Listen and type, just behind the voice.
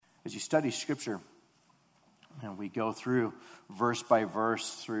as you study Scripture, and we go through verse by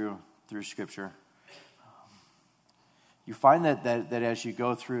verse through Scripture, you find that as you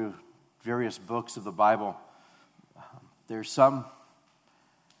go through various books of the Bible, there's some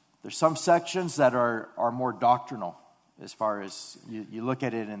sections that are more doctrinal, as far as you look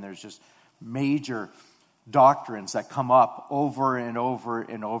at it, and there's just major doctrines that come up over and over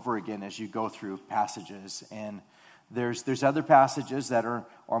and over again as you go through passages. And there's other passages that are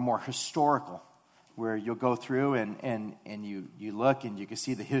more historical, where you'll go through and you look and you can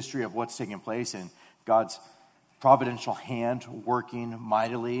see the history of what's taking place and God's providential hand working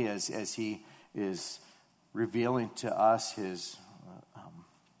mightily as he is revealing to us his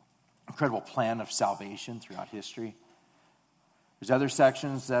incredible plan of salvation throughout history. There's other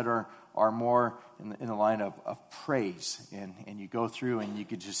sections that are more in the line of praise, and you go through and you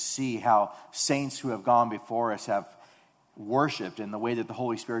could just see how saints who have gone before us have worshipped in the way that the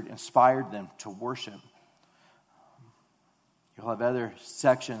Holy Spirit inspired them to worship. You'll have other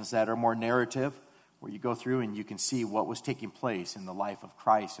sections that are more narrative, where you go through and you can see what was taking place in the life of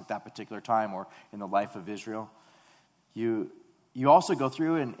Christ at that particular time, or in the life of Israel. You also go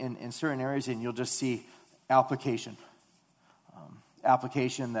through in certain areas and you'll just see application.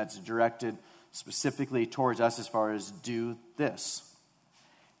 Application that's directed specifically towards us, as far as do this.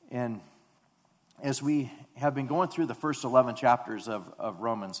 And as we have been going through the first 11 chapters of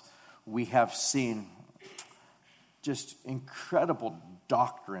Romans, we have seen just incredible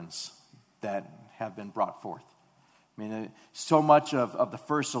doctrines that have been brought forth. I mean, so much of the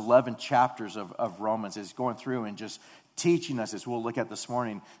first 11 chapters of Romans is going through and just teaching us, as we'll look at this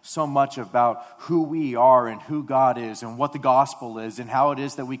morning, so much about who we are and who God is and what the gospel is and how it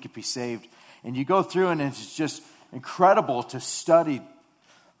is that we could be saved. And you go through and it's just incredible to study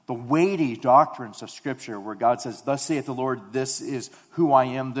the weighty doctrines of Scripture, where God says, "Thus saith the Lord, this is who I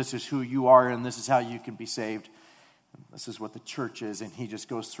am, this is who you are, and this is how you can be saved. This is what the church is," and he just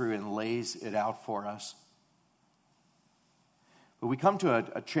goes through and lays it out for us. But we come to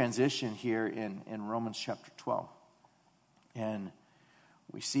a transition here in Romans chapter 12. And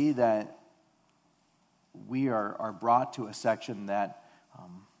we see that we are brought to a section that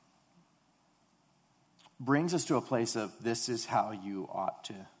brings us to a place of, this is how you ought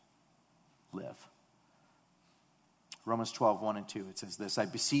to live. Romans 12, 1 and 2, it says this: "I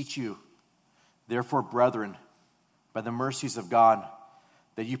beseech you, therefore, brethren, by the mercies of God,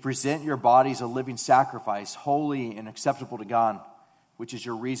 that you present your bodies a living sacrifice, holy and acceptable to God, which is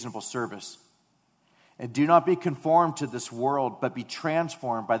your reasonable service. And do not be conformed to this world, but be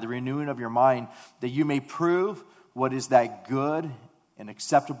transformed by the renewing of your mind, that you may prove what is that good and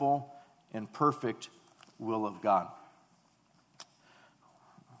acceptable and perfect will of God."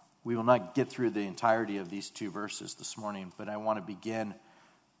 We will not get through the entirety of these two verses this morning, but I want to begin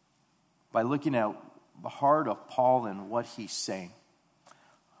by looking at the heart of Paul and what he's saying.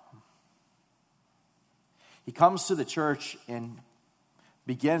 He comes to the church and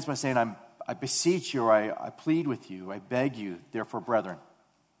begins by saying, I beseech you, or I plead with you, I beg you, therefore, brethren,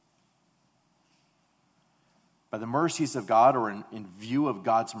 by the mercies of God, or in view of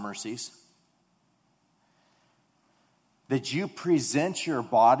God's mercies, that you present your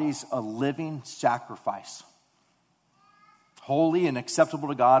bodies a living sacrifice, holy and acceptable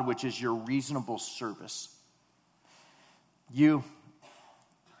to God, which is your reasonable service. You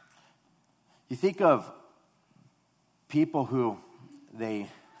think of people who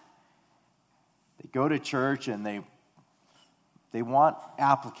they go to church and they want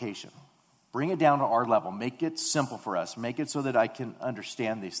application. Bring it down to our level. Make it simple for us. Make it so that I can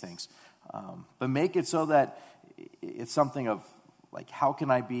understand these things. But make it so that it's something of, like, how can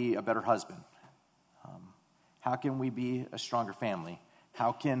I be a better husband? How can we be a stronger family?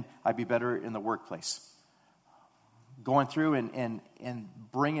 How can I be better in the workplace? Going through and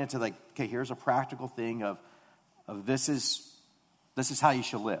bring it to, like, okay, here's a practical thing of this is how you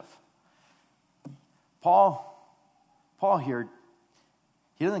should live. Paul here,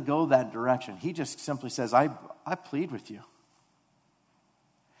 he doesn't go that direction. He just simply says, I plead with you.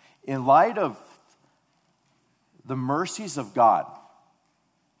 In light of the mercies of God,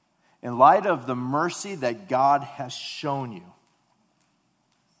 in light of the mercy that God has shown you,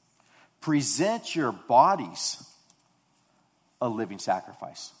 present your bodies a living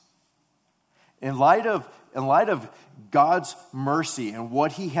sacrifice. In light of God's mercy and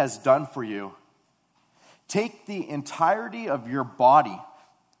what he has done for you, take the entirety of your body,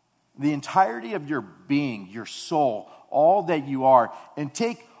 the entirety of your being, your soul, all that you are, and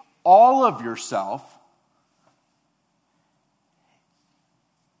take all of yourself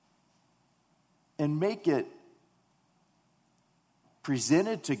and make it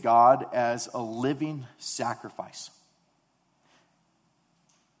presented to God as a living sacrifice.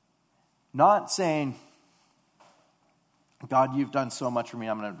 Not saying, God, you've done so much for me,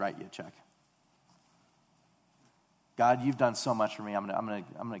 I'm going to write you a check. God, you've done so much for me, I'm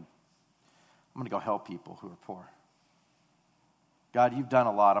going to go help people who are poor. God, you've done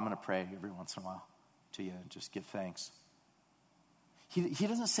a lot, I'm going to pray every once in a while to you and just give thanks. He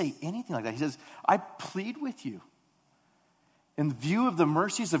doesn't say anything like that. He says, I plead with you. In view of the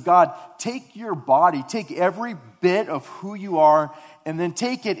mercies of God, take your body, take every bit of who you are, and then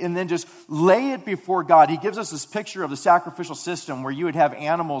take it and then just lay it before God. He gives us this picture of the sacrificial system where you would have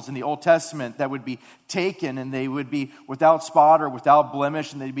animals in the Old Testament that would be taken and they would be without spot or without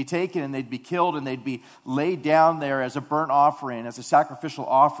blemish, and they'd be taken and they'd be killed and they'd be laid down there as a burnt offering, as a sacrificial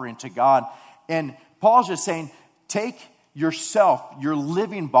offering to God. And Paul's just saying, take yourself, your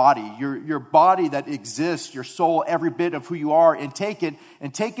living body, your body that exists, your soul, every bit of who you are, and take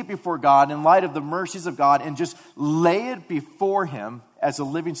it before God in light of the mercies of God, and just lay it before Him as a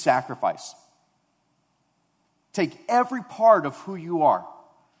living sacrifice. Take every part of who you are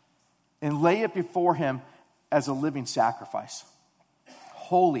and lay it before Him as a living sacrifice.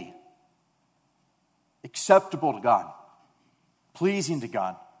 Holy, acceptable to God, pleasing to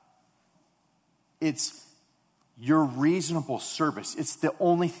God. It's your reasonable service. It's the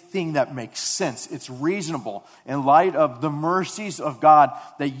only thing that makes sense. It's reasonable in light of the mercies of God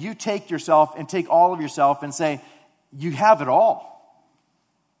that you take yourself and take all of yourself and say, you have it all.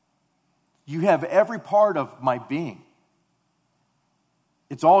 You have every part of my being.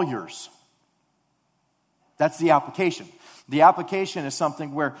 It's all yours. That's the application. The application is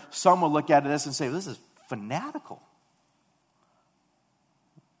something where some will look at this and say, this is fanatical.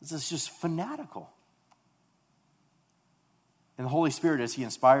 This is just fanatical. And the Holy Spirit, as He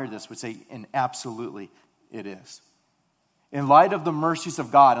inspired this, would say, and absolutely it is. In light of the mercies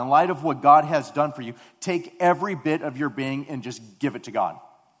of God, in light of what God has done for you, take every bit of your being and just give it to God.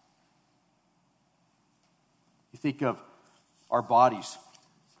 You think of our bodies.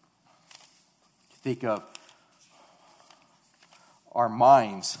 You think of our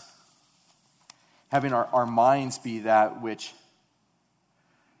minds. Having our minds be that which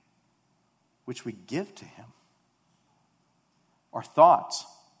we give to Him. Our thoughts.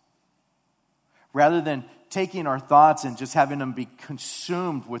 Rather than taking our thoughts and just having them be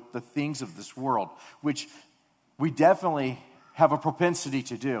consumed with the things of this world, which we definitely have a propensity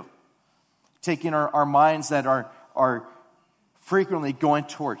to do. Taking our minds that are frequently going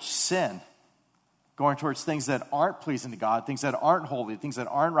towards sin, going towards things that aren't pleasing to God, things that aren't holy, things that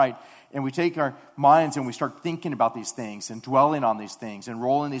aren't right, and we take our minds and we start thinking about these things and dwelling on these things and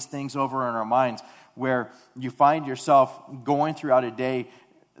rolling these things over in our minds, where you find yourself going throughout a day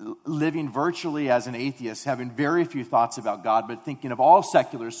living virtually as an atheist, having very few thoughts about God, but thinking of all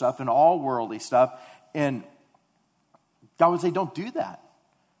secular stuff and all worldly stuff. And God would say, don't do that.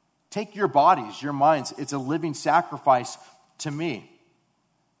 Take your bodies, your minds. It's a living sacrifice to me.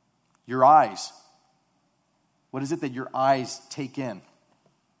 Your eyes. What is it that your eyes take in?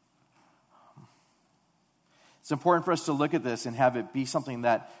 It's important for us to look at this and have it be something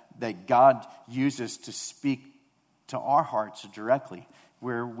that God uses to speak to our hearts directly,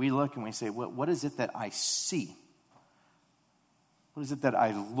 where we look and we say, what is it that I see? What is it that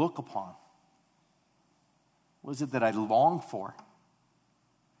I look upon? What is it that I long for?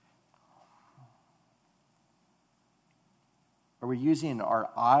 Are we using our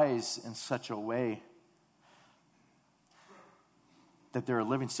eyes in such a way that they're a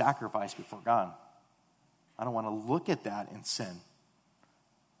living sacrifice before God? I don't want to look at that in sin.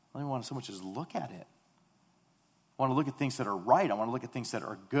 I don't even want to so much as look at it. I want to look at things that are right. I want to look at things that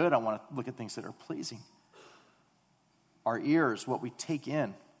are good. I want to look at things that are pleasing. Our ears, what we take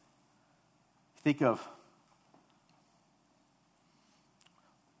in. Think of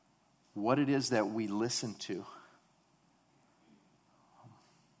what it is that we listen to.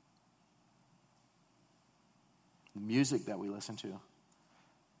 The music that we listen to.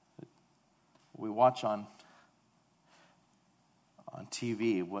 What we watch on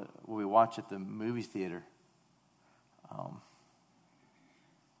TV, what we watch at the movie theater.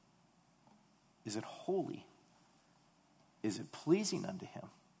 Is it holy? Is it pleasing unto Him?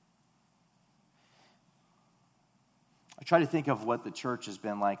 I try to think of what the church has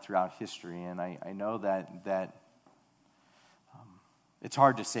been like throughout history, and I know that it's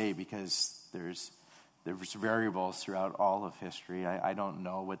hard to say because there's variables throughout all of history. I don't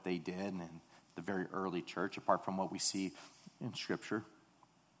know what they did in the very early church, apart from what we see in Scripture.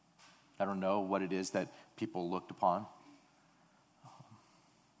 I don't know what it is that people looked upon.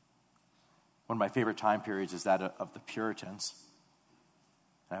 One of my favorite time periods is that of the Puritans.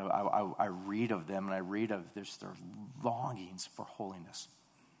 I read of them, and I read of their longings for holiness.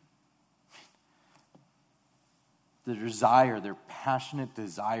 The desire, their passionate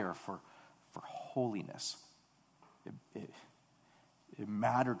desire for holiness. It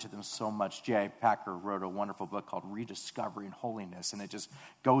mattered to them so much. J.I. Packer wrote a wonderful book called Rediscovering Holiness, and it just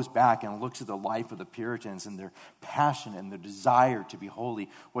goes back and looks at the life of the Puritans and their passion and their desire to be holy,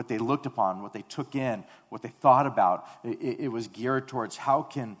 what they looked upon, what they took in, what they thought about. It was geared towards how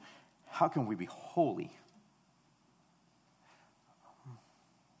can we be holy?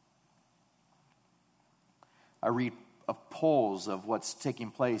 I read of polls of what's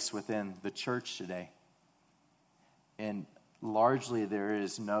taking place within the church today. And largely there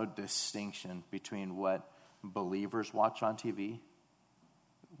is no distinction between what believers watch on TV,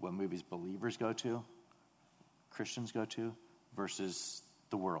 what movies believers go to, Christians go to, versus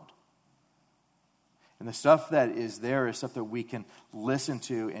the world. And the stuff that is there is stuff that we can listen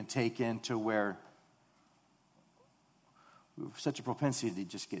to and take into where we have such a propensity to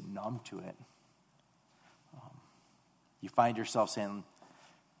just get numb to it. You find yourself saying,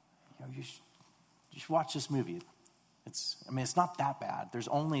 you should watch this movie. It's not that bad. There's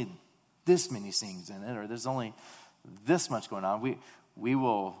only this many scenes in it, or there's only this much going on. We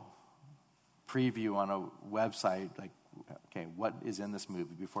will preview on a website, like, okay, what is in this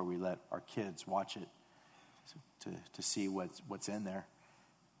movie before we let our kids watch it to see what's in there.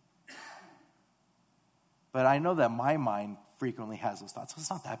 But I know that my mind frequently has those thoughts. It's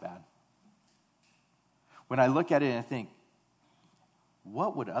not that bad. When I look at it and I think,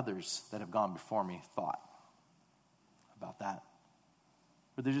 what would others that have gone before me thought about that?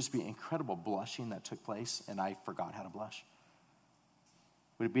 Would there just be incredible blushing that took place and I forgot how to blush?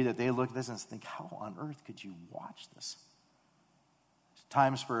 Would it be that they look at this and think, how on earth could you watch this?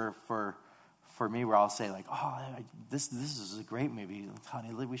 Times for me where I'll say like, this is a great movie,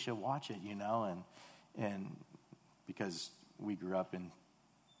 honey, we should watch it, and because we grew up in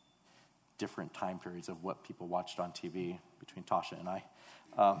different time periods of what people watched on TV between Tasha and I.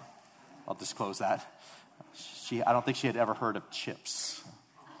 I'll disclose that. I don't think she had ever heard of Chips.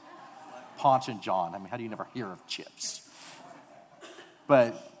 Ponch and John. How do you never hear of Chips?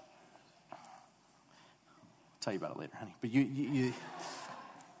 But I'll tell you about it later, honey. But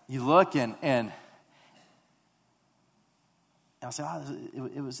you look and I'll say,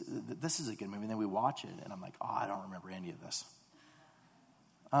 this is a good movie. And then we watch it, and I'm like, I don't remember any of this.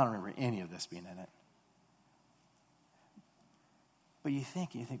 I don't remember any of this being in it. But you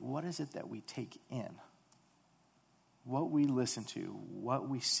think, what is it that we take in? What we listen to, what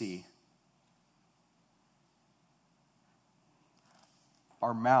we see.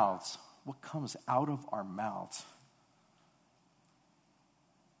 Our mouths, what comes out of our mouths.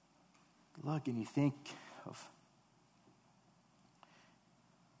 Look, and you think of,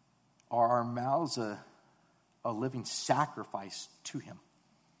 are our mouths a living sacrifice to him?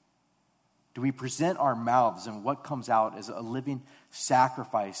 Do we present our mouths and what comes out as a living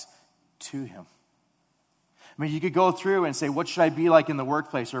sacrifice to him? You could go through and say, what should I be like in the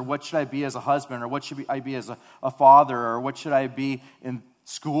workplace? Or what should I be as a husband? Or what should I be as a father? Or what should I be in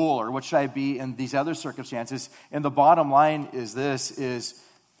school? Or what should I be in these other circumstances? And the bottom line is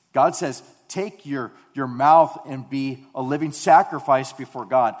God says, take your mouth and be a living sacrifice before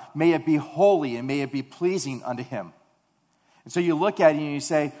God. May it be holy and may it be pleasing unto him. And so you look at it and you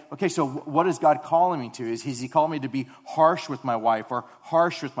say, okay, so what is God calling me to? Is he calling me to be harsh with my wife or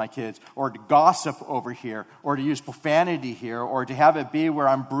harsh with my kids or to gossip over here or to use profanity here or to have it be where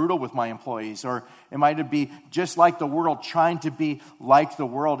I'm brutal with my employees? Or am I to be just like the world, trying to be like the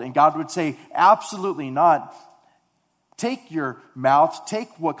world? And God would say, absolutely not. Take your mouth, take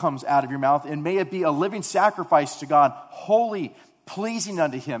what comes out of your mouth, and may it be a living sacrifice to God, holy, pleasing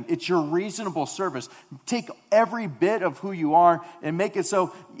unto him. It's your reasonable service. Take every bit of who you are and make it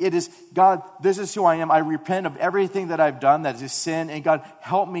so it is, God, this is who I am. I repent of everything that I've done that is sin, and God,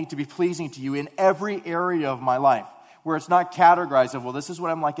 help me to be pleasing to you in every area of my life, where it's not categorized of, well, this is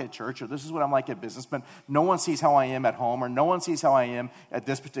what I'm like at church, or this is what I'm like at business, but no one sees how I am at home, or no one sees how I am at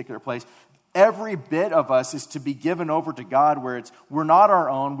this particular place. Every bit of us is to be given over to God, where we're not our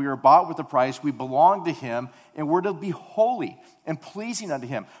own, we are bought with a price, we belong to him, and we're to be holy and pleasing unto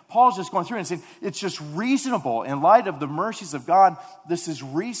him. Paul's just going through and saying, it's just reasonable. In light of the mercies of God, this is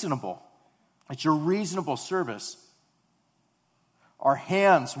reasonable. It's your reasonable service. Our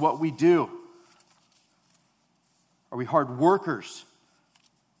hands, what we do. Are we hard workers?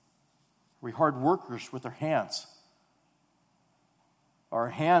 Are we hard workers with our hands? Our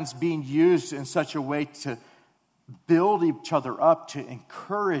hands being used in such a way to build each other up, to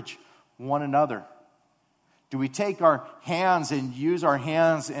encourage one another, Do we take our hands and use our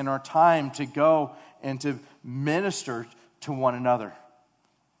hands and our time to go and to minister to one another?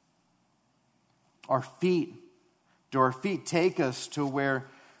 Our feet. Do our feet take us to where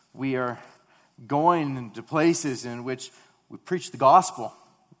we are going into places in which we preach the gospel,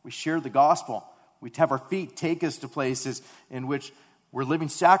 we share the gospel? We have our feet take us to places in which we're living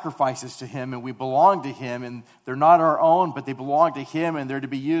sacrifices to Him and we belong to Him, and they're not our own, but they belong to Him and they're to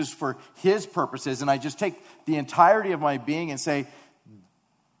be used for His purposes. And I just take the entirety of my being and say,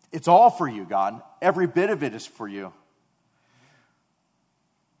 it's all for you, God. Every bit of it is for you.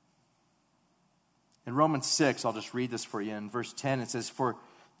 In Romans 6, I'll just read this for you. In verse 10, it says, "For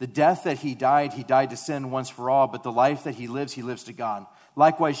the death that He died to sin once for all, but the life that He lives to God.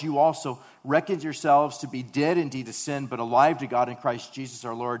 Likewise, you also reckon yourselves to be dead indeed to sin, but alive to God in Christ Jesus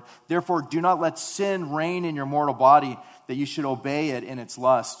our Lord. Therefore, do not let sin reign in your mortal body, that you should obey it in its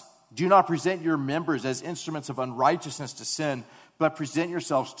lust. Do not present your members as instruments of unrighteousness to sin, but present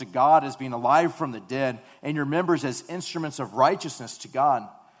yourselves to God as being alive from the dead, and your members as instruments of righteousness to God.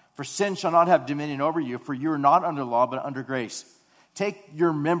 For sin shall not have dominion over you, for you are not under law, but under grace. Take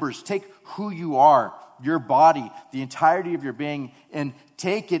your members, take who you are, your body, the entirety of your being, and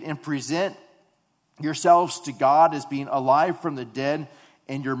take it and present yourselves to God as being alive from the dead,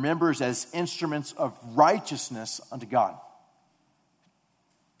 and your members as instruments of righteousness unto God."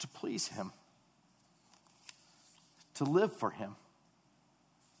 To please Him, to live for Him,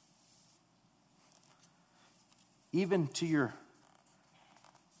 even to your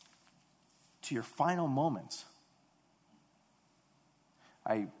final moments.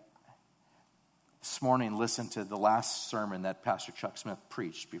 I this morning listened to the last sermon that Pastor Chuck Smith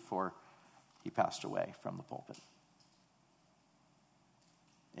preached before he passed away from the pulpit.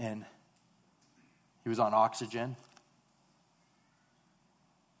 And he was on oxygen.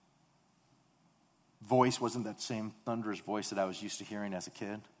 Voice wasn't that same thunderous voice that I was used to hearing as a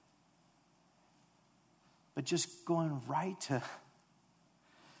kid. But just going right to,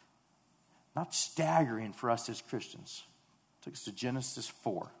 not staggering for us as Christians. Took us to Genesis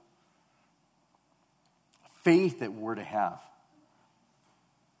 4. Faith that we're to have.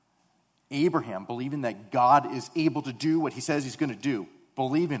 Abraham believing that God is able to do what He says He's going to do.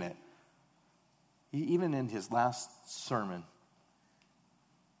 Believing it. Even in his last sermon,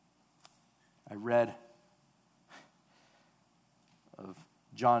 I read of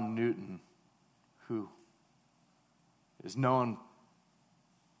John Newton, who is known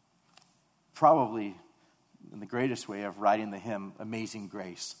probably in the greatest way of writing the hymn Amazing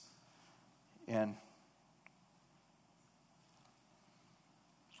Grace. And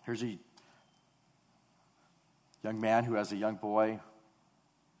here's a young man who, as a young boy,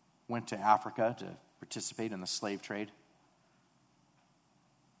 went to Africa to participate in the slave trade.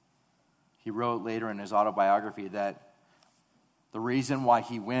 He wrote later in his autobiography that the reason why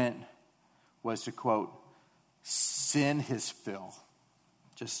he went was to, quote, sin his fill.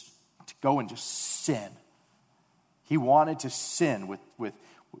 Just to go and just sin. He wanted to sin with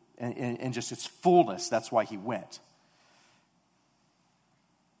and just its fullness. That's why he went.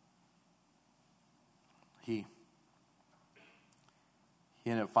 He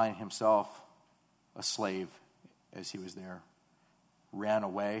ended up finding himself a slave as he was there. Ran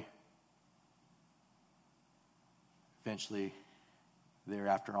away. Eventually,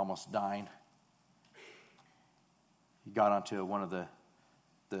 thereafter, almost dying. He got onto one of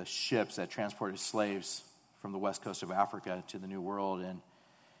the ships that transported slaves from the west coast of Africa to the New World,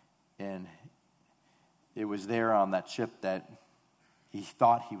 and it was there on that ship that he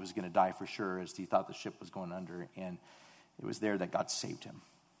thought he was going to die for sure, as he thought the ship was going under, and it was there that God saved him.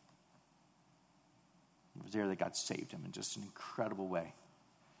 It was there that God saved him in just an incredible way.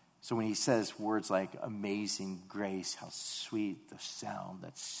 So when he says words like amazing grace, how sweet the sound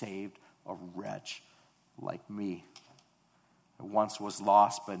that saved a wretch like me. I once was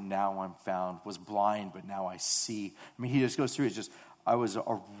lost, but now I'm found. Was blind, but now I see. I mean, he just goes through it. Just, I was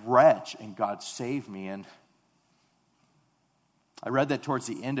a wretch, and God saved me. And I read that towards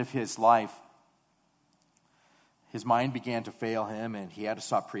the end of his life, his mind began to fail him, and he had to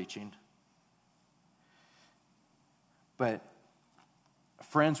stop preaching. But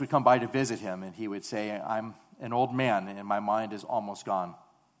friends would come by to visit him, and he would say, I'm an old man, and my mind is almost gone.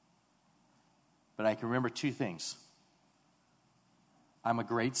 But I can remember two things. I'm a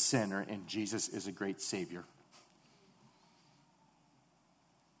great sinner, and Jesus is a great Savior.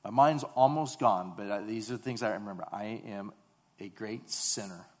 My mind's almost gone, but these are the things I remember. I am a great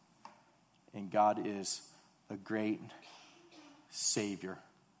sinner, and God is a great Savior.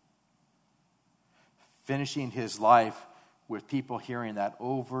 Finishing his life with people hearing that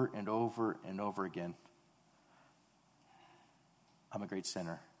over and over and over again. I'm a great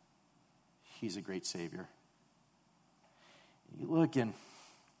sinner. He's a great Savior. You look, and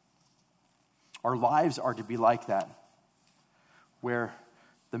our lives are to be like that, where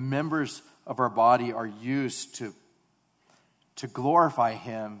the members of our body are used to glorify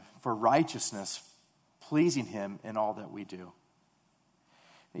Him for righteousness, pleasing Him in all that we do.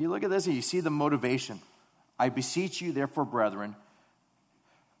 And you look at this and you see the motivation. I beseech you, therefore, brethren,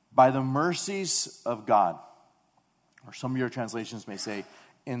 by the mercies of God, or some of your translations may say,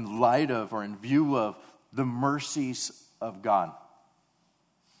 in light of or in view of the mercies of God.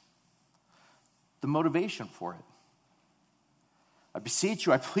 The motivation for it. I beseech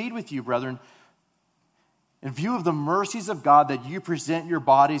you, I plead with you, brethren, in view of the mercies of God, that you present your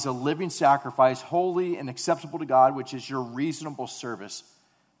bodies a living sacrifice, holy and acceptable to God, which is your reasonable service.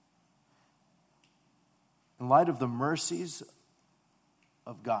 In light of the mercies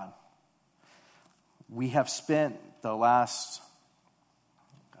of God, we have spent the last,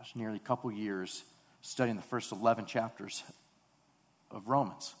 nearly a couple years studying the first 11 chapters of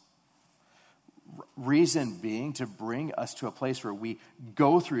Romans. Reason being to bring us to a place where we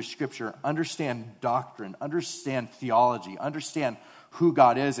go through Scripture, understand doctrine, understand theology, understand who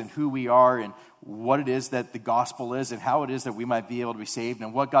God is and who we are and what it is that the gospel is and how it is that we might be able to be saved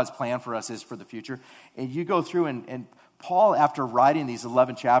and what God's plan for us is for the future. And you go through and Paul, after writing these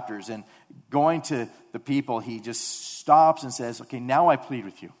 11 chapters and going to the people, he just stops and says, okay, now I plead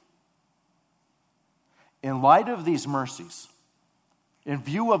with you. In light of these mercies, in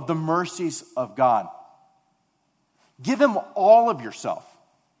view of the mercies of God, give Him all of yourself.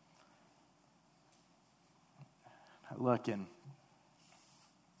 Look, in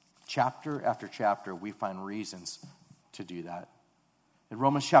chapter after chapter, we find reasons to do that. In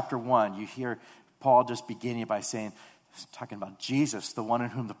Romans chapter 1, you hear Paul just beginning by saying, talking about Jesus, the one in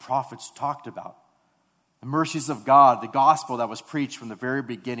whom the prophets talked about. The mercies of God, the gospel that was preached from the very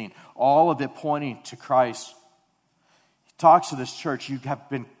beginning, all of it pointing to Christ. He talks to this church, you have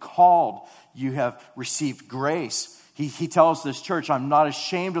been called, you have received grace. He tells this church, I'm not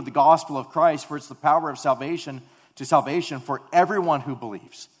ashamed of the gospel of Christ, for it's the power of salvation for everyone who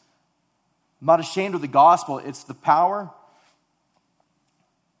believes. I'm not ashamed of the gospel, it's the power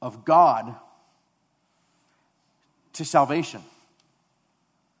of God to salvation.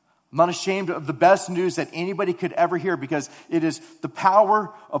 I'm not ashamed of the best news that anybody could ever hear, because it is the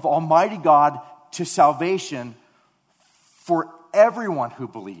power of Almighty God to salvation for everyone who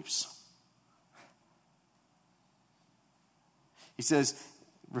believes. He says,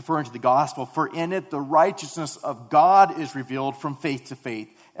 referring to the gospel, for in it the righteousness of God is revealed from faith to faith,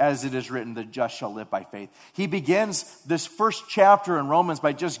 as it is written, the just shall live by faith. He begins this first chapter in Romans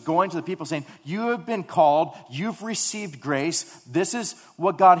by just going to the people saying, you have been called, you've received grace, this is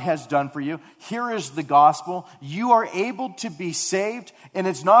what God has done for you, here is the gospel, you are able to be saved, and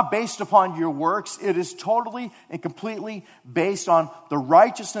it's not based upon your works, it is totally and completely based on the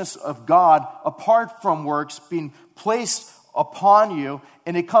righteousness of God apart from works being placed upon you,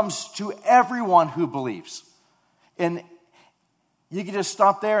 and it comes to everyone who believes. And you can just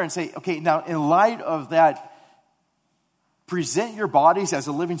stop there and say, okay, now in light of that, present your bodies as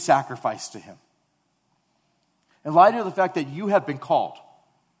a living sacrifice to Him. In light of the fact that you have been called,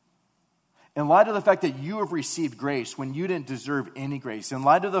 in light of the fact that you have received grace when you didn't deserve any grace, in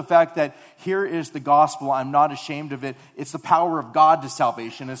light of the fact that here is the gospel, I'm not ashamed of it, it's the power of God to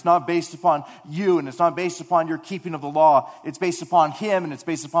salvation. It's not based upon you, and it's not based upon your keeping of the law. It's based upon Him, and it's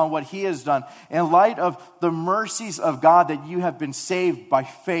based upon what He has done. In light of the mercies of God that you have been saved by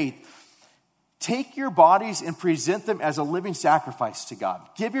faith, take your bodies and present them as a living sacrifice to God.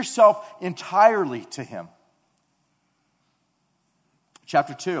 Give yourself entirely to Him.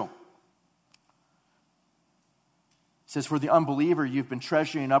 Chapter 2. It says, for the unbeliever, you've been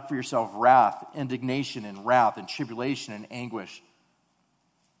treasuring up for yourself wrath, indignation, and wrath, and tribulation, and anguish.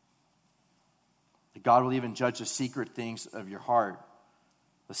 That God will even judge the secret things of your heart,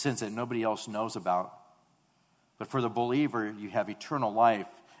 the sins that nobody else knows about. But for the believer, you have eternal life,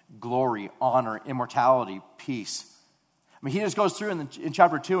 glory, honor, immortality, peace. I mean, he just goes through in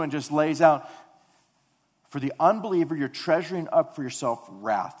chapter 2 and just lays out, for the unbeliever, you're treasuring up for yourself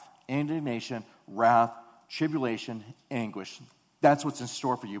wrath, indignation, wrath, tribulation, anguish. That's what's in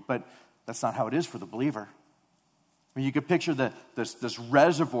store for you, but that's not how it is for the believer. I mean, you could picture this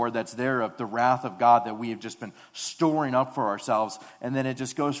reservoir that's there of the wrath of God that we have just been storing up for ourselves, and then it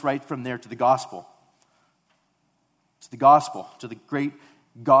just goes right from there to the gospel. To the gospel, to the great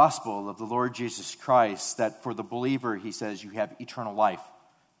gospel of the Lord Jesus Christ, that for the believer, he says, you have eternal life,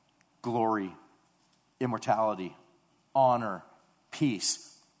 glory, immortality, honor, peace.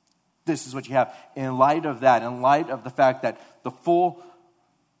 This is what you have. In light of that, in light of the fact that the full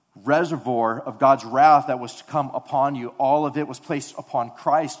reservoir of God's wrath that was to come upon you, all of it was placed upon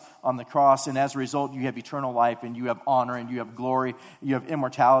Christ on the cross, and as a result, you have eternal life, and you have honor, and you have glory, you have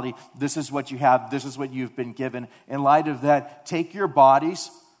immortality. This is what you have. This is what you've been given. In light of that, take your bodies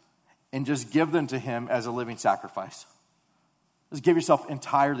and just give them to him as a living sacrifice. Just give yourself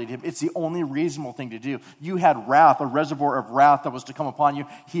entirely to him. It's the only reasonable thing to do. You had wrath, a reservoir of wrath that was to come upon you.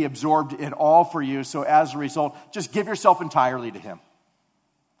 He absorbed it all for you, so as a result, just give yourself entirely to him.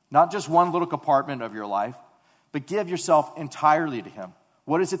 Not just one little compartment of your life, but give yourself entirely to him.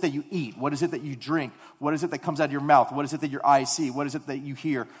 What is it that you eat? What is it that you drink? What is it that comes out of your mouth? What is it that your eyes see? What is it that you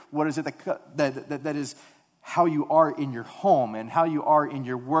hear? What is it that is how you are in your home and how you are in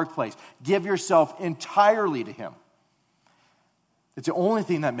your workplace? Give yourself entirely to him. It's the only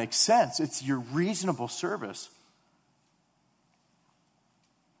thing that makes sense. It's your reasonable service.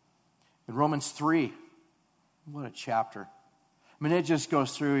 In Romans 3, what a chapter. I mean, it just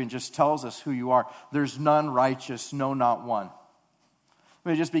goes through and just tells us who you are. There's none righteous, no, not one. I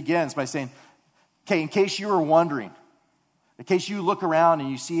mean, it just begins by saying, okay, in case you were wondering, in case you look around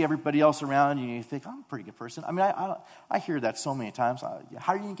and you see everybody else around you and you think, I'm a pretty good person. I mean, I hear that so many times. How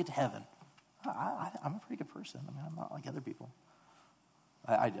are you going to get to heaven? I'm a pretty good person. I mean, I'm not like other people.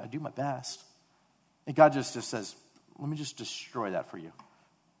 I do my best. And God just says, let me just destroy that for you.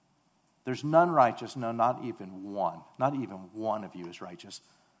 There's none righteous, no, not even one. Not even one of you is righteous.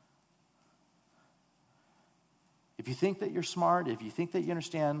 If you think that you're smart, if you think that you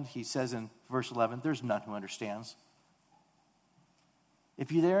understand, he says in verse 11, there's none who understands.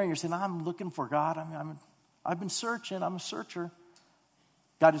 If you're there and you're saying, I'm looking for God, I've been searching, I'm a searcher.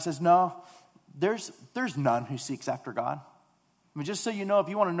 God just says, no, there's none who seeks after God. I mean, just so you know, if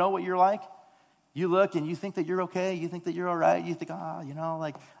you want to know what you're like, you look and you think that you're okay. You think that you're all right. You think,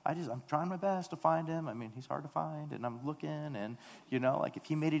 I'm trying my best to find him. I mean, he's hard to find, and I'm looking, and, if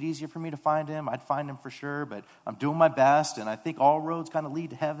he made it easier for me to find him, I'd find him for sure, but I'm doing my best, and I think all roads kind of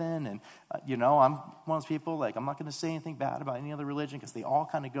lead to heaven, and, I'm one of those people, I'm not going to say anything bad about any other religion because they all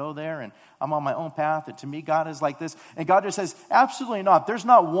kind of go there, and I'm on my own path, and to me, God is like this. And God just says, absolutely not. There's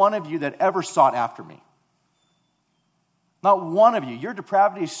not one of you that ever sought after me. Not one of you. Your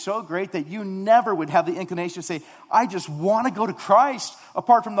depravity is so great that you never would have the inclination to say, I just want to go to Christ,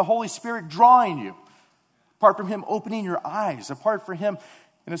 apart from the Holy Spirit drawing you, apart from him opening your eyes, apart from him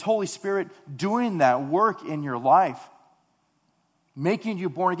and his Holy Spirit doing that work in your life, making you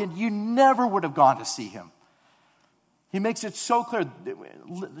born again. You never would have gone to see him. He makes it so clear,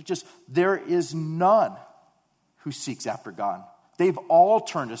 there is none who seeks after God. They've all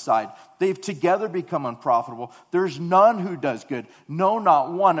turned aside. They've together become unprofitable. There's none who does good. No,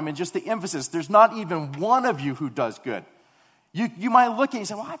 not one. I mean, just the emphasis. There's not even one of you who does good. You might look at it and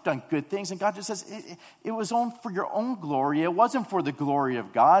say, well, I've done good things. And God just says, it was for your own glory. It wasn't for the glory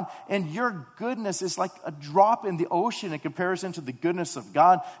of God. And your goodness is like a drop in the ocean in comparison to the goodness of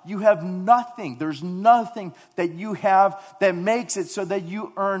God. You have nothing. There's nothing that you have that makes it so that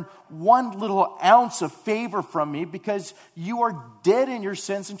you earn one little ounce of favor from me, because you are dead in your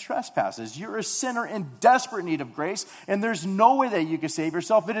sins and trespasses. You're a sinner in desperate need of grace, and there's no way that you can save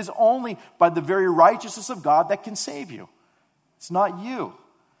yourself. It is only by the very righteousness of God that can save you. It's not you.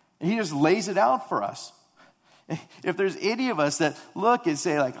 And he just lays it out for us. If there's any of us that look and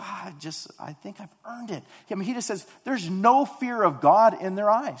say I think I've earned it. I mean, he just says, there's no fear of God in their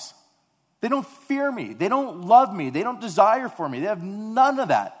eyes. They don't fear me. They don't love me. They don't desire for me. They have none of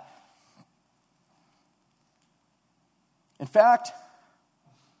that. In fact,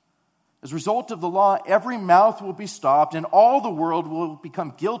 as a result of the law, every mouth will be stopped and all the world will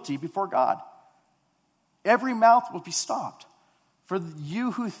become guilty before God. Every mouth will be stopped. For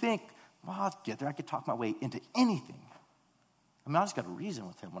you who think, well, I'll get there. I could talk my way into anything. I mean, I just got to reason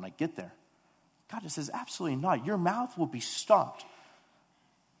with him when I get there. God just says, absolutely not. Your mouth will be stopped.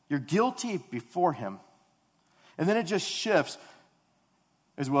 You're guilty before him. And then it just shifts,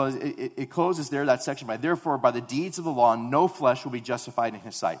 as well as it closes there, that section, by therefore, by the deeds of the law, no flesh will be justified in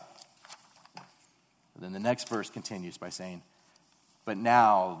his sight. And then the next verse continues by saying, but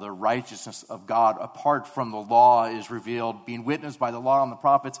now the righteousness of God apart from the law is revealed, being witnessed by the law and the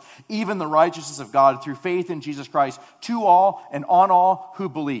prophets, even the righteousness of God through faith in Jesus Christ to all and on all who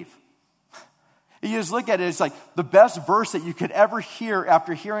believe. You just look at it, it's like the best verse that you could ever hear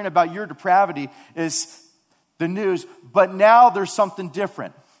after hearing about your depravity is the news, but now there's something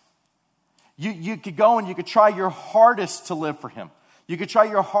different. You could go and you could try your hardest to live for him. You could try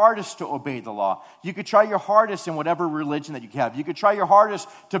your hardest to obey the law. You could try your hardest in whatever religion that you have. You could try your hardest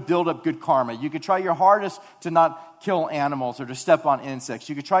to build up good karma. You could try your hardest to not kill animals or to step on insects.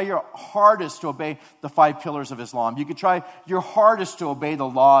 You could try your hardest to obey the 5 pillars of Islam. You could try your hardest to obey the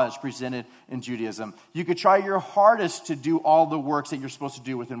law as presented in Judaism. You could try your hardest to do all the works that you're supposed to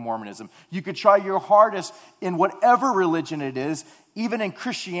do within Mormonism. You could try your hardest in whatever religion it is. Even in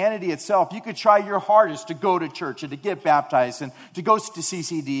Christianity itself, you could try your hardest to go to church and to get baptized and to go to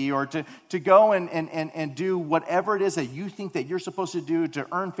CCD or to go and do whatever it is that you think that you're supposed to do to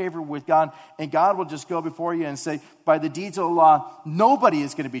earn favor with God. And God will just go before you and say, by the deeds of the law, nobody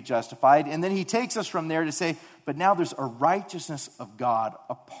is going to be justified. And then he takes us from there to say, but now there's a righteousness of God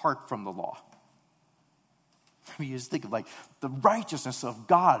apart from the law. I mean, you just think of like the righteousness of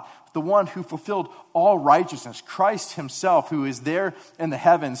God, the one who fulfilled all righteousness, Christ himself, who is there in the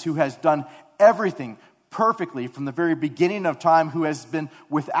heavens, who has done everything perfectly from the very beginning of time, who has been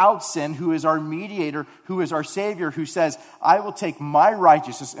without sin, who is our mediator, who is our Savior, who says, I will take my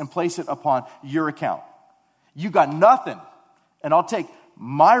righteousness and place it upon your account. You got nothing, and I'll take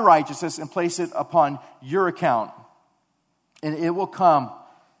my righteousness and place it upon your account. And it will come,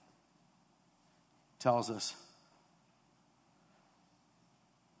 tells us,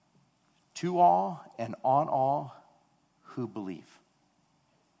 to all and on all who believe.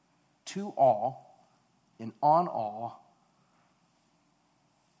 To all and on all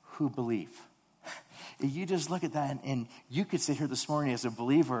who believe. You just look at that and you could sit here this morning as a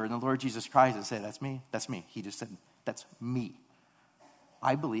believer in the Lord Jesus Christ and say, that's me, that's me. He just said, that's me.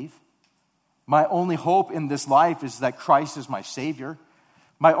 I believe. My only hope in this life is that Christ is my Savior.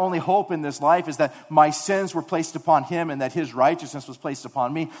 My only hope in this life is that my sins were placed upon him and that his righteousness was placed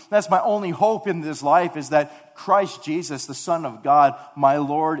upon me. That's my only hope in this life, is that Christ Jesus, the Son of God, my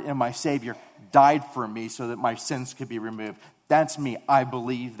Lord and my Savior, died for me so that my sins could be removed. That's me. I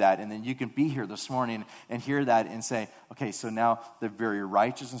believe that. And then you can be here this morning and hear that and say, okay, so now the very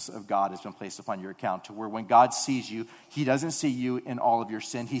righteousness of God has been placed upon your account, to where when God sees you, he doesn't see you in all of your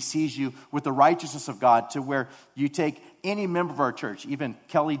sin. He sees you with the righteousness of God, to where you take any member of our church, even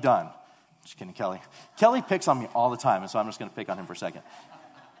Kelly Dunn. Just kidding, Kelly. Kelly picks on me all the time, and so I'm just going to pick on him for a second.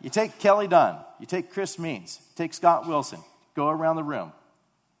 You take Kelly Dunn, you take Chris Means, take Scott Wilson, go around the room.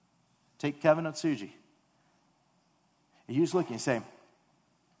 Take Kevin Otsuji. And you just look and you say,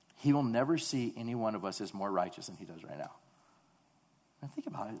 he will never see any one of us as more righteous than he does right now. And think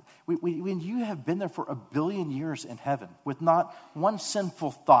about it. When you have been there for 1 billion years in heaven with not one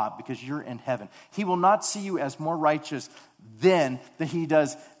sinful thought because you're in heaven, he will not see you as more righteous then than he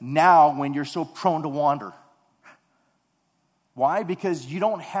does now when you're so prone to wander. Why? Because you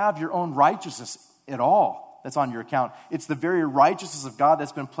don't have your own righteousness at all that's on your account. It's the very righteousness of God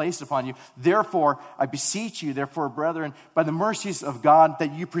that's been placed upon you. Therefore, I beseech you, therefore, brethren, by the mercies of God,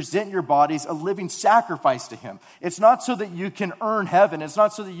 that you present your bodies a living sacrifice to him. It's not so that you can earn heaven. It's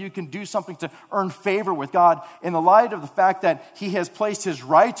not so that you can do something to earn favor with God. In the light of the fact that he has placed his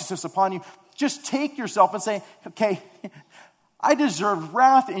righteousness upon you, just take yourself and say, okay, I deserved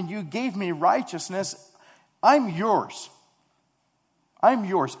wrath and you gave me righteousness. I'm yours. I'm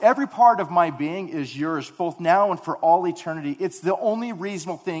yours. Every part of my being is yours, both now and for all eternity. It's the only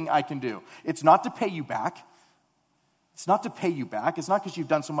reasonable thing I can do. It's not to pay you back. It's not to pay you back. It's not because you've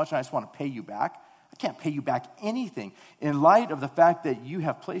done so much and I just want to pay you back. I can't pay you back anything. In light of the fact that you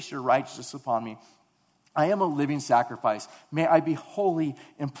have placed your righteousness upon me, I am a living sacrifice. May I be holy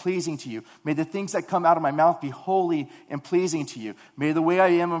and pleasing to you. May the things that come out of my mouth be holy and pleasing to you. May the way I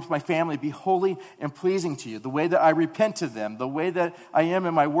am with my family be holy and pleasing to you. The way that I repent to them, the way that I am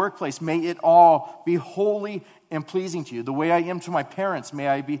in my workplace, may it all be holy and pleasing to you. The way I am to my parents, may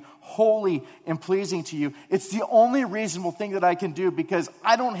I be holy and pleasing to you. It's the only reasonable thing that I can do, because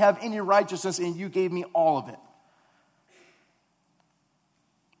I don't have any righteousness and you gave me all of it.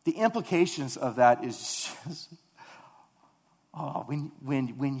 The implications of that is just,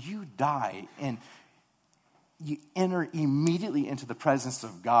 when you die and you enter immediately into the presence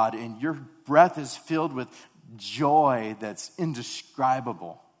of God and your breath is filled with joy that's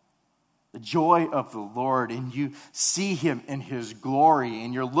indescribable, the joy of the Lord, and you see him in his glory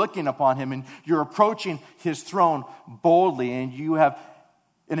and you're looking upon him and you're approaching his throne boldly, and you have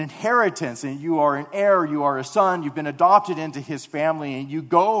an inheritance, and you are an heir, you are a son, you've been adopted into his family, and you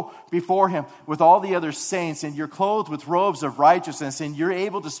go before him with all the other saints, and you're clothed with robes of righteousness, and you're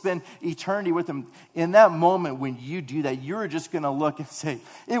able to spend eternity with him. In that moment when you do that, you're just going to look and say,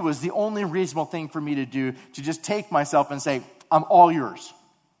 it was the only reasonable thing for me to do, to just take myself and say, I'm all yours.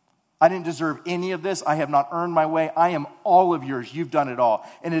 I didn't deserve any of this. I have not earned my way. I am all of yours. You've done it all.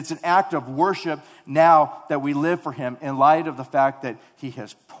 And it's an act of worship now that we live for him, in light of the fact that he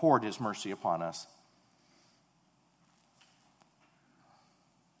has poured his mercy upon us.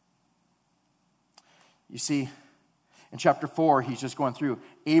 You see, In chapter 4, he's just going through,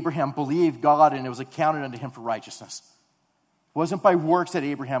 Abraham believed God and it was accounted unto him for righteousness. It wasn't by works that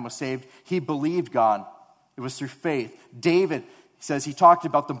Abraham was saved. He believed God. It was through faith. David says he talked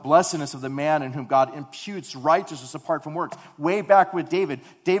about the blessedness of the man in whom God imputes righteousness apart from works. Way back with David,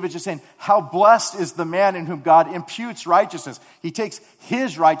 David's just saying, how blessed is the man in whom God imputes righteousness. He takes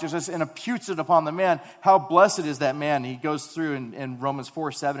his righteousness and imputes it upon the man. How blessed is that man? He goes through in Romans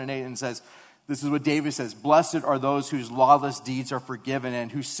 4, 7, and 8 and says, this is what David says, blessed are those whose lawless deeds are forgiven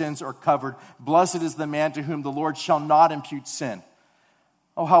and whose sins are covered. Blessed is the man to whom the Lord shall not impute sin.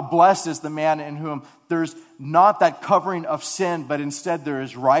 Oh, how blessed is the man in whom there's not that covering of sin, but instead there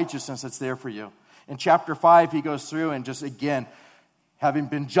is righteousness that's there for you. In chapter 5, he goes through and just again, having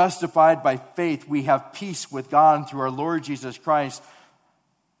been justified by faith, we have peace with God through our Lord Jesus Christ,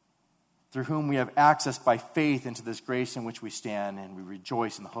 through whom we have access by faith into this grace in which we stand, and we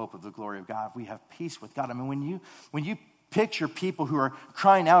rejoice in the hope of the glory of God. We have peace with God. I mean, when you picture people who are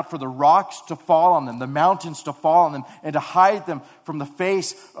crying out for the rocks to fall on them, the mountains to fall on them, and to hide them from the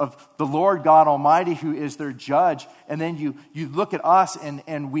face of the Lord God Almighty, who is their judge. And then you look at us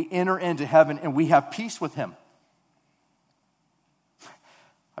and we enter into heaven and we have peace with him.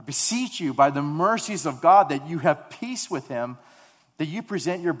 I beseech you by the mercies of God that you have peace with him, that you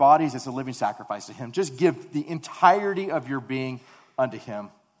present your bodies as a living sacrifice to him. Just give the entirety of your being unto him.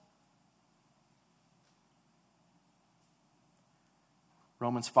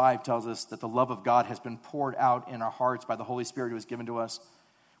 Romans 5 tells us that the love of God has been poured out in our hearts by the Holy Spirit who was given to us.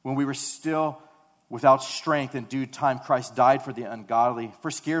 When we were still without strength, in due time Christ died for the ungodly. For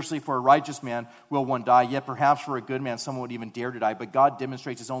scarcely for a righteous man will one die, yet perhaps for a good man someone would even dare to die. But God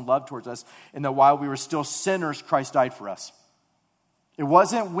demonstrates his own love towards us in that while we were still sinners, Christ died for us. It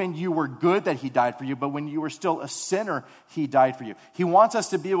wasn't when you were good that he died for you, but when you were still a sinner, he died for you. He wants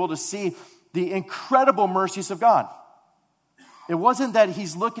us to be able to see the incredible mercies of God. It wasn't that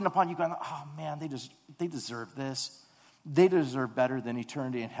he's looking upon you going, oh man, they deserve this. They deserve better than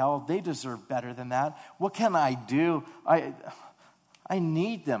eternity in hell. They deserve better than that. What can I do? I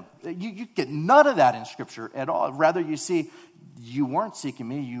need them. You get none of that in Scripture at all. Rather, you see, you weren't seeking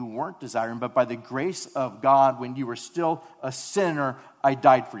me, you weren't desiring, but by the grace of God, when you were still a sinner, I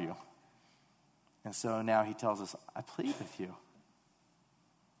died for you. And so now he tells us, I plead with you.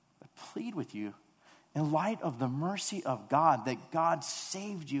 I plead with you. In light of the mercy of God, that God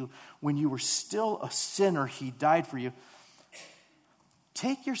saved you when you were still a sinner, he died for you.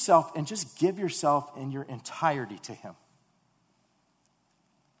 Take yourself and just give yourself in your entirety to him.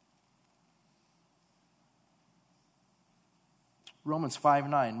 Romans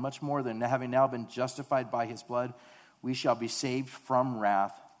 5:9, much more than having now been justified by his blood, we shall be saved from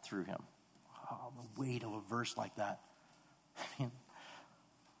wrath through him. Oh, the weight of a verse like that. I mean,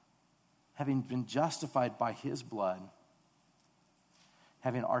 having been justified by his blood,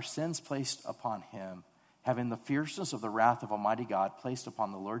 having our sins placed upon him, having the fierceness of the wrath of Almighty God placed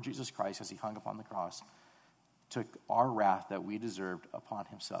upon the Lord Jesus Christ as he hung upon the cross, took our wrath that we deserved upon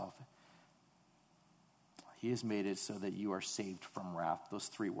himself. He has made it so that you are saved from wrath. Those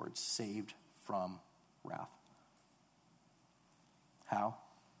three words, saved from wrath. How?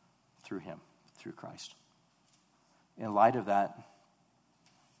 Through him, through Christ. In light of that,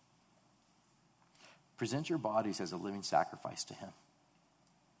 present your bodies as a living sacrifice to him.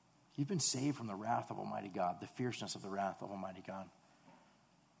 You've been saved from the wrath of Almighty God, the fierceness of the wrath of Almighty God.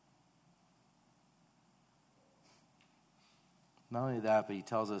 Not only that, but he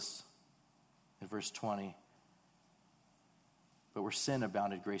tells us in verse 20, but where sin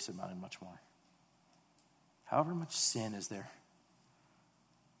abounded, grace abounded much more. However much sin is there,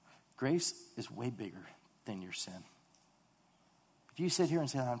 grace is way bigger than your sin. If you sit here and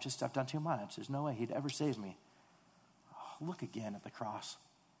say, I've done too much, there's no way he'd ever save me. Oh, look again at the cross.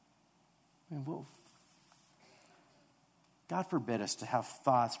 I mean, God forbid us to have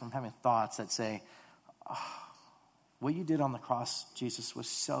thoughts, from having thoughts that say, what you did on the cross, Jesus, was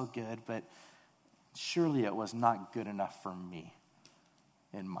so good, but surely it was not good enough for me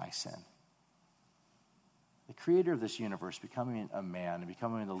in my sin. The creator of this universe becoming a man and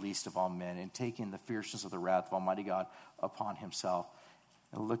becoming the least of all men and taking the fierceness of the wrath of Almighty God upon himself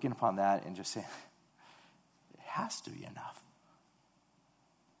and looking upon that and just saying, it has to be enough.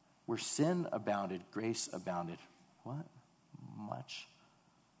 Where sin abounded, grace abounded. What? Much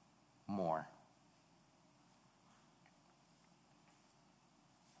more.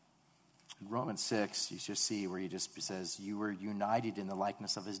 In Romans 6, you just see where he just says, you were united in the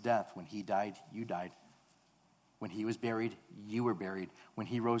likeness of his death. When he died, you died. When he was buried, you were buried. When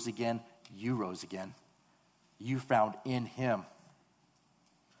he rose again, you rose again. You found in him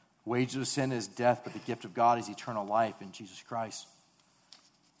Wages of sin is death, but the gift of God is eternal life in Jesus Christ.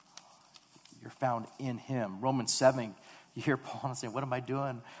 You're found in him. Romans 7, you hear Paul saying, what am I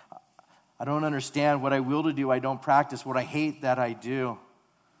doing? I don't understand. What I will to do, I don't practice. What I hate, that I do.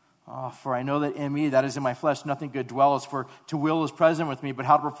 For I know that in me, that is in my flesh, nothing good dwells. For to will is present with me, but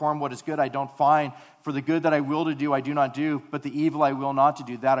how to perform what is good I don't find. For the good that I will to do, I do not do. But the evil I will not to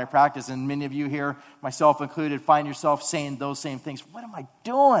do, that I practice. And many of you here, myself included, find yourself saying those same things. What am I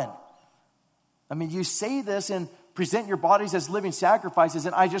doing? I mean, you say this and present your bodies as living sacrifices,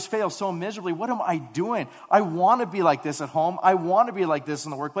 and I just fail so miserably. What am I doing? I want to be like this at home. I want to be like this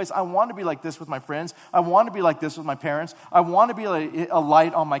in the workplace. I want to be like this with my friends. I want to be like this with my parents. I want to be like a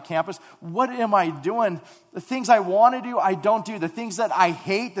light on my campus. What am I doing? The things I want to do, I don't do. The things that I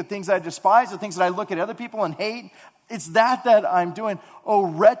hate, the things that I despise, the things that I look at other people and hate, it's that I'm doing. Oh,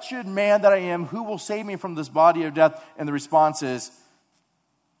 wretched man that I am, who will save me from this body of death? And the response is,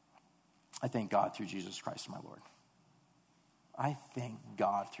 I thank God through Jesus Christ, my Lord. I thank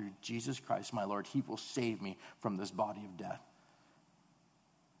God through Jesus Christ, my Lord, he will save me from this body of death.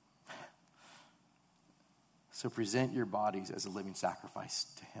 So present your bodies as a living sacrifice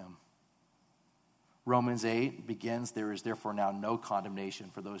to him. Romans 8 begins, there is therefore now no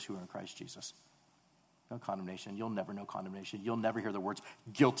condemnation for those who are in Christ Jesus. No condemnation. You'll never know condemnation. You'll never hear the words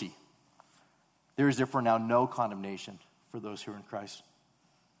guilty. There is therefore now no condemnation for those who are in Christ.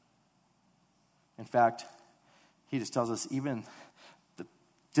 In fact, he just tells us even the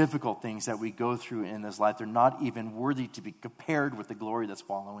difficult things that we go through in this life, they're not even worthy to be compared with the glory that's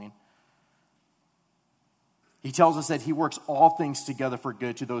following. He tells us that he works all things together for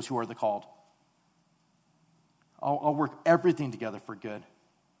good to those who are the called. I'll work everything together for good.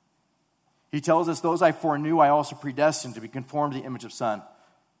 He tells us, those I foreknew, I also predestined to be conformed to the image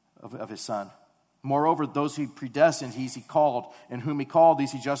of his son. Moreover, those who he predestined, these he called. And whom he called,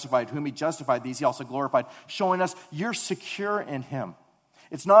 these he justified. Whom he justified, these he also glorified. Showing us you're secure in him.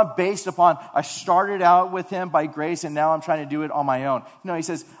 It's not based upon, I started out with him by grace and now I'm trying to do it on my own. No, he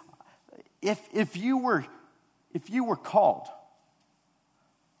says, if you were called,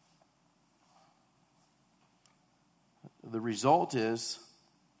 the result is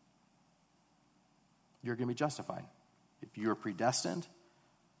you're going to be justified. If you're predestined,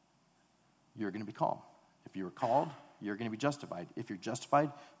 you're going to be called. If you are called, you're going to be justified. If you're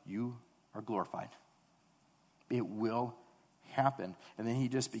justified, you are glorified. It will happen. And then he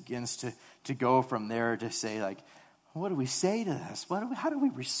just begins to go from there to say, like, what do we say to this? How do we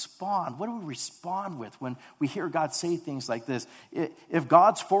respond? What do we respond with when we hear God say things like this? If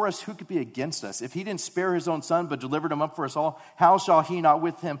God's for us, who could be against us? If he didn't spare his own son but delivered him up for us all, how shall he not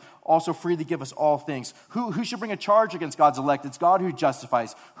with him also freely give us all things? Who should bring a charge against God's elect? It's God who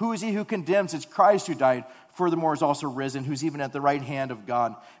justifies. Who is he who condemns? It's Christ who died. Furthermore is also risen, who's even at the right hand of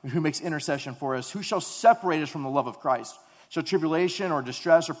God, and who makes intercession for us. Who shall separate us from the love of Christ? Shall tribulation or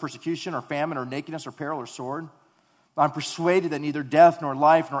distress or persecution or famine or nakedness or peril or sword? I'm persuaded that neither death, nor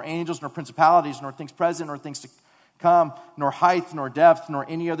life, nor angels, nor principalities, nor things present, nor things to come, nor height, nor depth, nor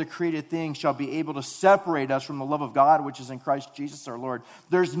any other created thing shall be able to separate us from the love of God, which is in Christ Jesus our Lord.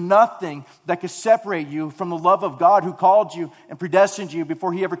 There's nothing that could separate you from the love of God who called you and predestined you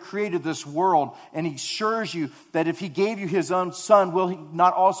before he ever created this world. And he assures you that if he gave you his own son, will he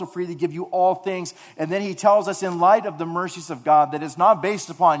not also freely give you all things? And then he tells us in light of the mercies of God that it's not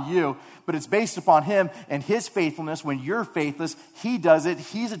based upon you, but it's based upon him and his faithfulness. When you're faithless, he does it.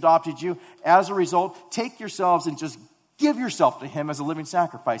 He's adopted you. As a result, take yourselves and just give yourself to him as a living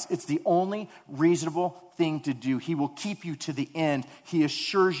sacrifice. It's the only reasonable thing to do. He will keep you to the end. He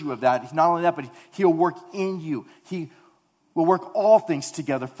assures you of that. Not only that, but he'll work in you. He will work all things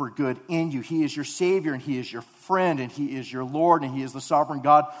together for good in you. He is your Savior, and he is your friend, and he is your Lord, and he is the sovereign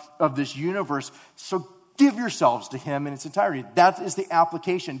God of this universe. So give yourselves to him in its entirety. That is the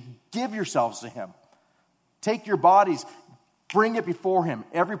application. Give yourselves to him. Take your bodies, bring it before him,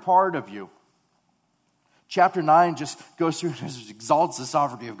 every part of you. Chapter 9 just goes through and just exalts the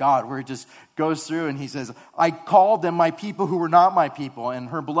sovereignty of God, where it just goes through and he says, I called them my people who were not my people, and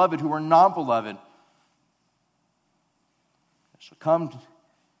her beloved who were not beloved. It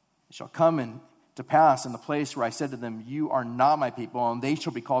shall come and to pass in the place where I said to them, you are not my people, and they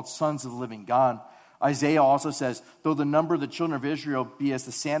shall be called sons of the living God. Isaiah also says, though the number of the children of Israel be as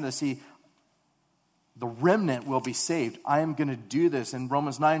the sand of the sea, the remnant will be saved. I am going to do this. In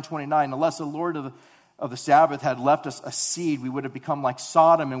Romans 9:29, unless the Lord of of the Sabbath had left us a seed, we would have become like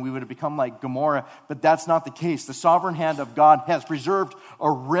Sodom and we would have become like Gomorrah. But that's not the case. The sovereign hand of God has preserved a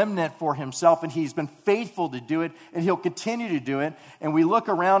remnant for himself, and he's been faithful to do it, and he'll continue to do it. And we look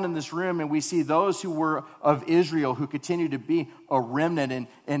around in this room and we see those who were of Israel who continue to be a remnant,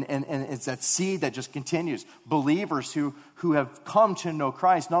 and it's that seed that just continues. Believers who have come to know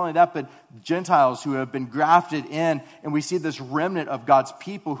Christ. Not only that, but Gentiles who have been grafted in. And we see this remnant of God's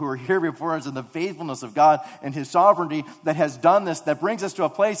people who are here before us in the faithfulness of God and his sovereignty that has done this, that brings us to a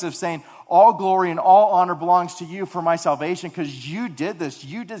place of saying, all glory and all honor belongs to you for my salvation, because you did this.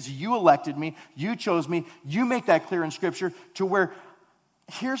 You elected me. You chose me. You make that clear in Scripture to where,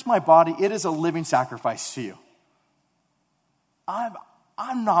 here's my body. It is a living sacrifice to you.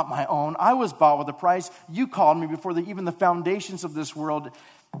 I'm not my own. I was bought with a price. You called me before even the foundations of this world.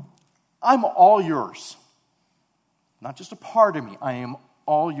 I'm all yours. Not just a part of me. I am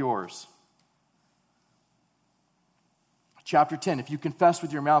all yours. Chapter 10, if you confess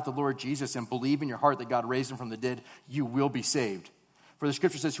with your mouth the Lord Jesus and believe in your heart that God raised him from the dead, you will be saved. For the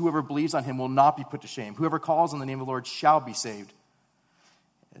Scripture says, whoever believes on him will not be put to shame. Whoever calls on the name of the Lord shall be saved.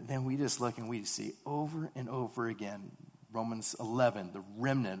 And then we just look and we see over and over again, Romans 11, the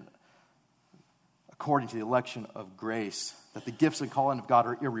remnant, according to the election of grace, that the gifts and calling of God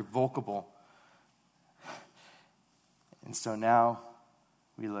are irrevocable. And so now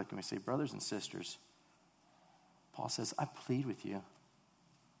we look and we say, brothers and sisters, Paul says, I plead with you.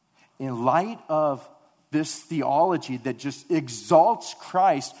 In light of this theology that just exalts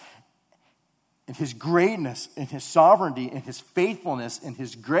Christ and his greatness and his sovereignty and his faithfulness and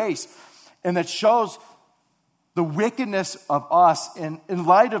his grace, and that shows the wickedness of us, and in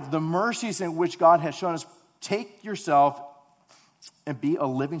light of the mercies in which God has shown us, take yourself and be a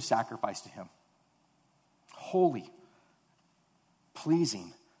living sacrifice to him. Holy,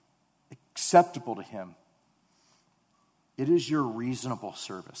 pleasing, acceptable to him. It is your reasonable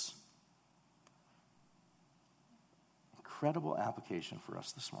service. Incredible application for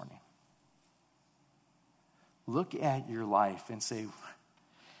us this morning. Look at your life and say,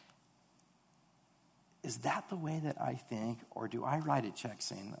 is that the way that I think? Or do I write a check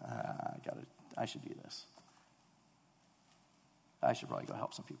saying, I should do this? I should probably go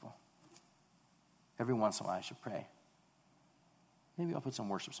help some people. Every once in a while I should pray. Maybe I'll put some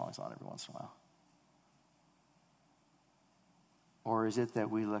worship songs on every once in a while. Or is it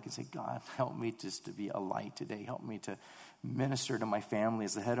that we look and say, God, help me just to be a light today. Help me to minister to my family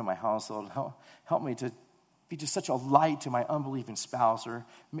as the head of my household. Help me to be just such a light to my unbelieving spouse. Or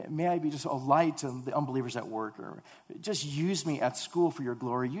may I be just a light to the unbelievers at work. Or just use me at school for your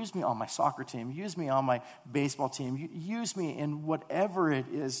glory. Use me on my soccer team. Use me on my baseball team. Use me in whatever it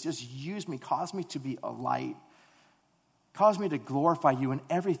is. Just use me. Cause me to be a light. Cause me to glorify you in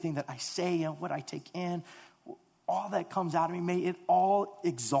everything that I say and what I take in. All that comes out of me, may it all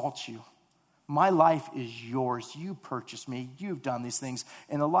exalt you. My life is yours. You purchased me. You've done these things.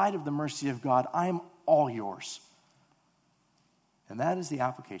 In the light of the mercy of God, I am all yours. And that is the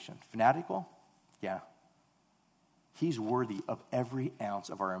application. Fanatical? Yeah. He's worthy of every ounce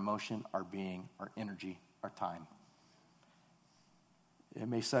of our emotion, our being, our energy, our time. And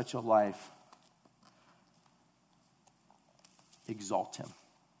may such a life exalt him.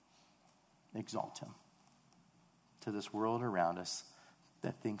 Exalt him. To this world around us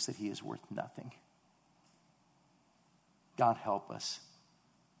that thinks that he is worth nothing. God, help us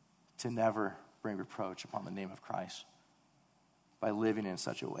to never bring reproach upon the name of Christ by living in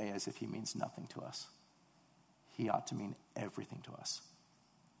such a way as if he means nothing to us. He ought to mean everything to us.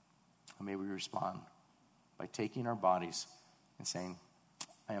 And may we respond by taking our bodies and saying,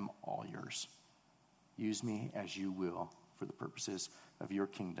 I am all yours. Use me as you will for the purposes of your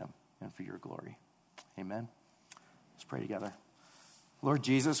kingdom and for your glory. Amen. Let's pray together. Lord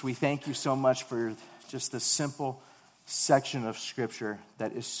Jesus, we thank you so much for just this simple section of Scripture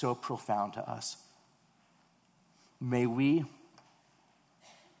that is so profound to us. May we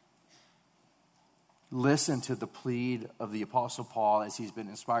listen to the plead of the Apostle Paul as he's been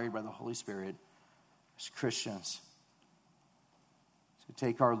inspired by the Holy Spirit as Christians to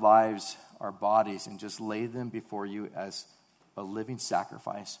take our lives, our bodies, and just lay them before you as a living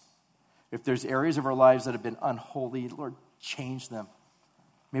sacrifice. If there's areas of our lives that have been unholy, Lord, change them.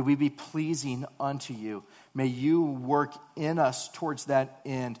 May we be pleasing unto you. May you work in us towards that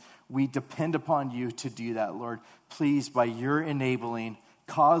end. We depend upon you to do that, Lord. Please, by your enabling,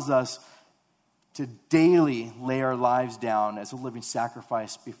 cause us to daily lay our lives down as a living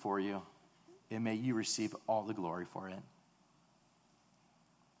sacrifice before you. And may you receive all the glory for it.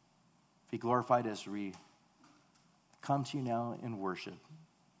 Be glorified as we come to you now in worship,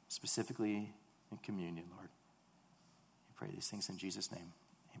 specifically in communion, Lord. We pray these things in Jesus' name.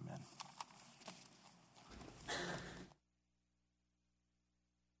 Amen.